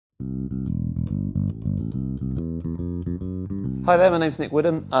Hi there, my name's Nick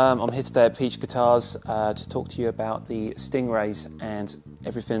Woodham. I'm here today at Peach Guitars to talk to you about the StingRays and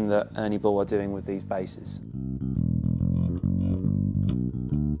everything that Ernie are doing with these basses.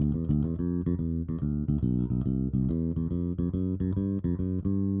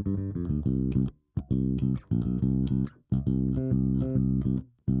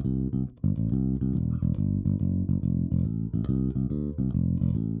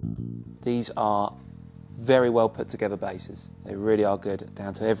 These are very well put together basses. They really are good,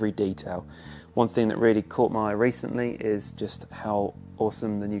 down to every detail. One thing that really caught my eye recently is just how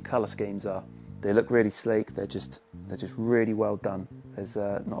awesome the new colour schemes are. They look really sleek, they're just really well done. There's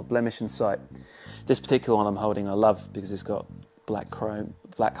not a blemish in sight. This particular one I'm holding I love because it's got black chrome,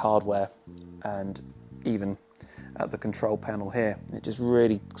 black hardware, and even at the control panel here, it just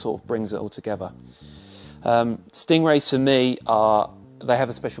really sort of brings it all together. StingRays for me they have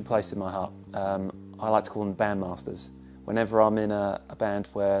a special place in my heart. I like to call them bandmasters. Whenever I'm in a band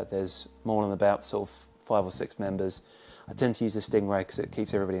where there's more than about sort of 5 or 6 members, I tend to use the StingRay because it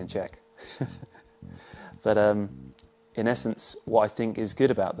keeps everybody in check. But in essence, what I think is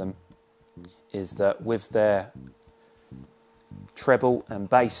good about them is that with their treble and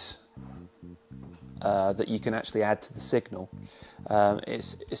bass that you can actually add to the signal,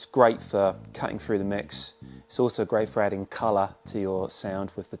 it's great for cutting through the mix. It's also great for adding colour to your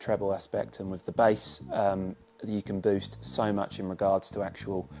sound with the treble aspect, and with the bass you can boost so much in regards to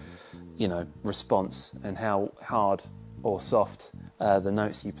actual, response and how hard or soft the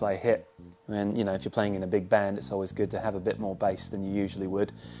notes you play hit. And if you're playing in a big band, it's always good to have a bit more bass than you usually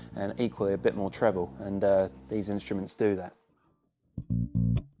would, and equally a bit more treble, and these instruments do that.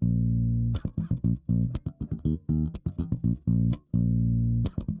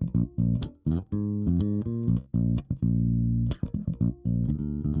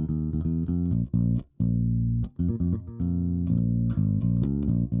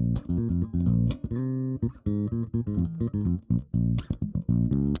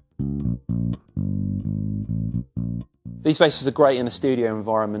 These basses are great in a studio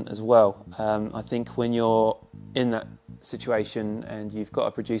environment as well. I think when you're in that situation and you've got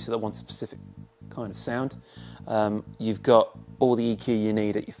a producer that wants a specific kind of sound, you've got all the EQ you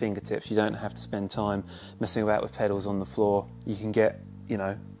need at your fingertips. You don't have to spend time messing about with pedals on the floor. You can get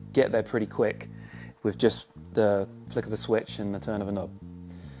there pretty quick with just the flick of a switch and the turn of a knob.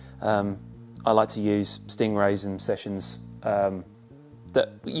 I like to use StingRays in sessions that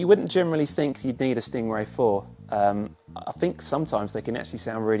you wouldn't generally think you'd need a StingRay for. I think sometimes they can actually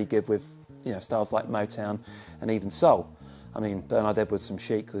sound really good with styles like Motown and even soul. I mean, Bernard Edwards from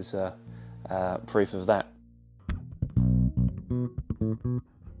Chic was proof of that.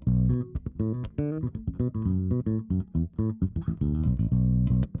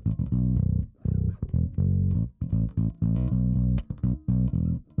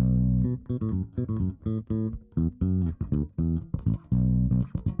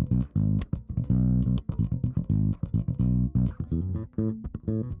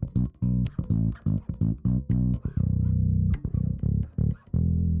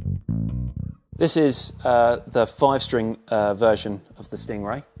 This is the 5-string version of the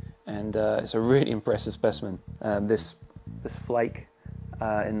StingRay, and it's a really impressive specimen. This flake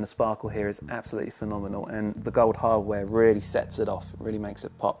in the sparkle here is absolutely phenomenal, and the gold hardware really sets it off, it really makes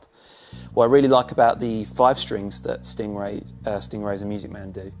it pop. What I really like about the 5 strings that StingRays and Music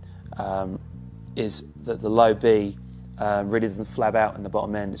Man do is that the low B really doesn't flab out in the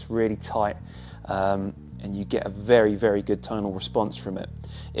bottom end. It's really tight, and you get a very, very good tonal response from it.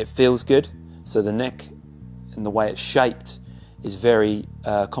 It feels good. So the neck and the way it's shaped is very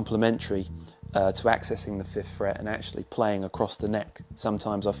complementary to accessing the 5th fret and actually playing across the neck.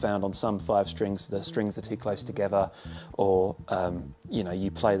 Sometimes I've found on some 5 strings the strings are too close together, or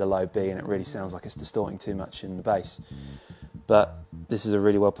you play the low B and it really sounds like it's distorting too much in the bass. But this is a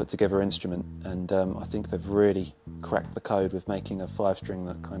really well put together instrument, and I think they've really cracked the code with making a 5-string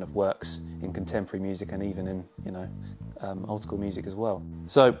that kind of works in contemporary music and even in old school music as well.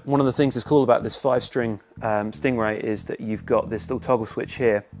 So one of the things that's cool about this 5-string StingRay is that you've got this little toggle switch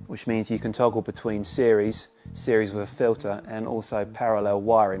here, which means you can toggle between series with a filter, and also parallel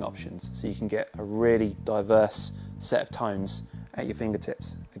wiring options, so you can get a really diverse set of tones at your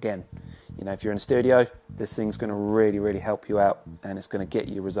fingertips. Again, if you're in a studio, this thing's going to really, really help you out, and it's going to get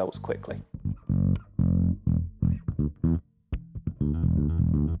you results quickly.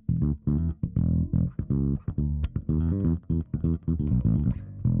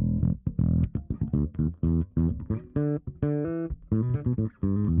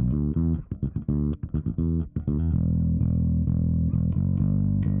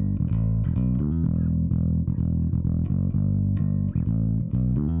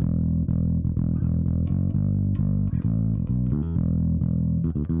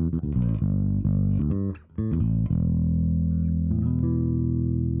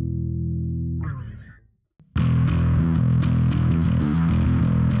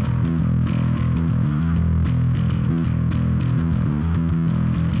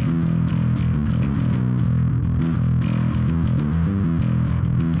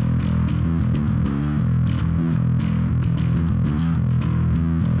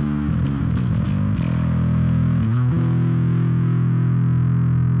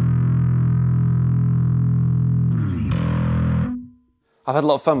 I've had a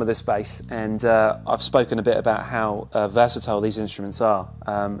lot of fun with this bass, and I've spoken a bit about how versatile these instruments are,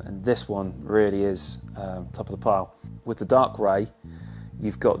 and this one really is top of the pile. With the dark grey,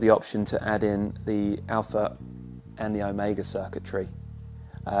 you've got the option to add in the alpha and the omega circuitry,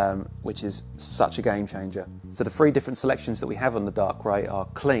 which is such a game changer. So the three different selections that we have on the dark grey are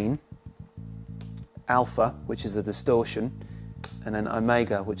clean, alpha, which is a distortion, and then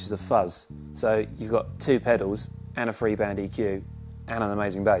omega, which is a fuzz. So you've got two pedals and a 3-band EQ and an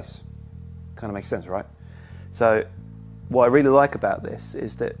amazing bass. Kind of makes sense, right? So what I really like about this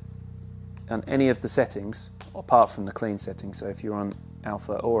is that on any of the settings, apart from the clean settings, so if you're on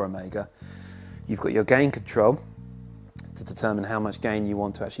alpha or omega, you've got your gain control to determine how much gain you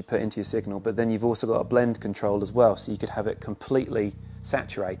want to actually put into your signal, but then you've also got a blend control as well, so you could have it completely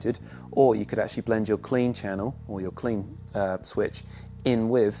saturated, or you could actually blend your clean channel or your clean switch in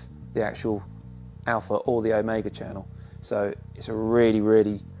with the actual alpha or the omega channel. So it's a really,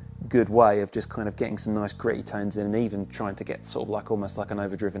 really good way of just kind of getting some nice gritty tones in, and even trying to get sort of like almost like an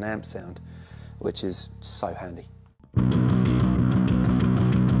overdriven amp sound, which is so handy.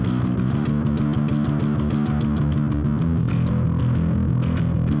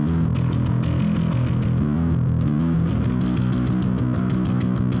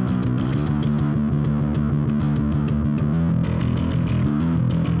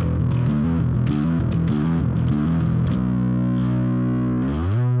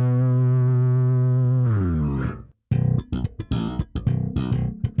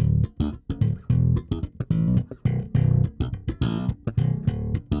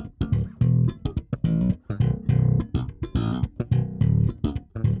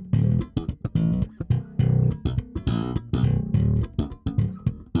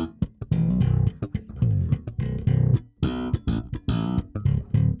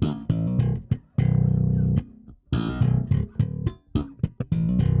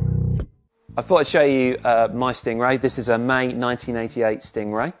 I thought I'd show you my StingRay. This is a May 1988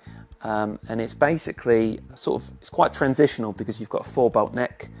 StingRay, and it's basically it's quite transitional because you've got a 4-bolt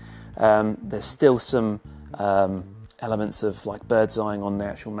neck. There's still some elements of like bird's eyeing on the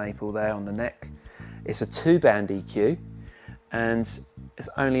actual maple there on the neck. It's a 2-band EQ, and it's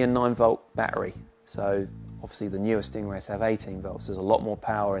only a 9-volt battery. So obviously the newer StingRays have 18 volts. There's a lot more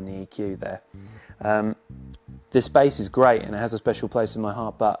power in the EQ there. This bass is great and it has a special place in my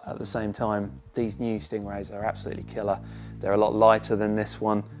heart, but at the same time, these new StingRays are absolutely killer. They're a lot lighter than this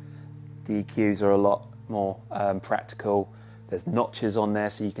one. The EQs are a lot more practical. There's notches on there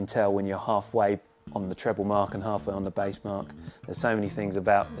so you can tell when you're halfway on the treble mark and halfway on the bass mark. There's so many things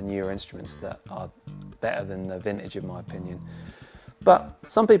about the newer instruments that are better than the vintage, in my opinion. But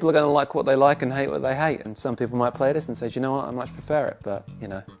some people are going to like what they like and hate what they hate, and some people might play this and say, do you know what, I much prefer it, but you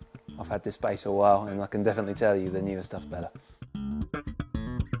know, I've had this bass a while and I can definitely tell you the newer stuff's better.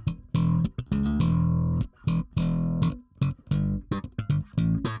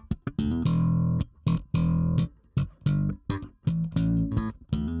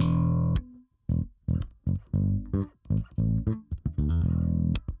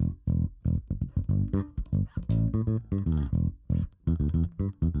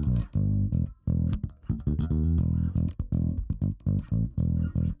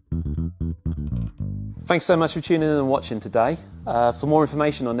 Thanks so much for tuning in and watching today. For more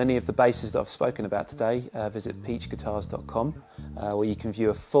information on any of the basses that I've spoken about today, visit peachguitars.com, where you can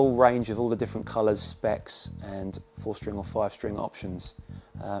view a full range of all the different colours, specs and 4-string or 5-string options.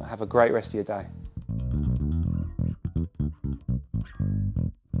 Have a great rest of your day.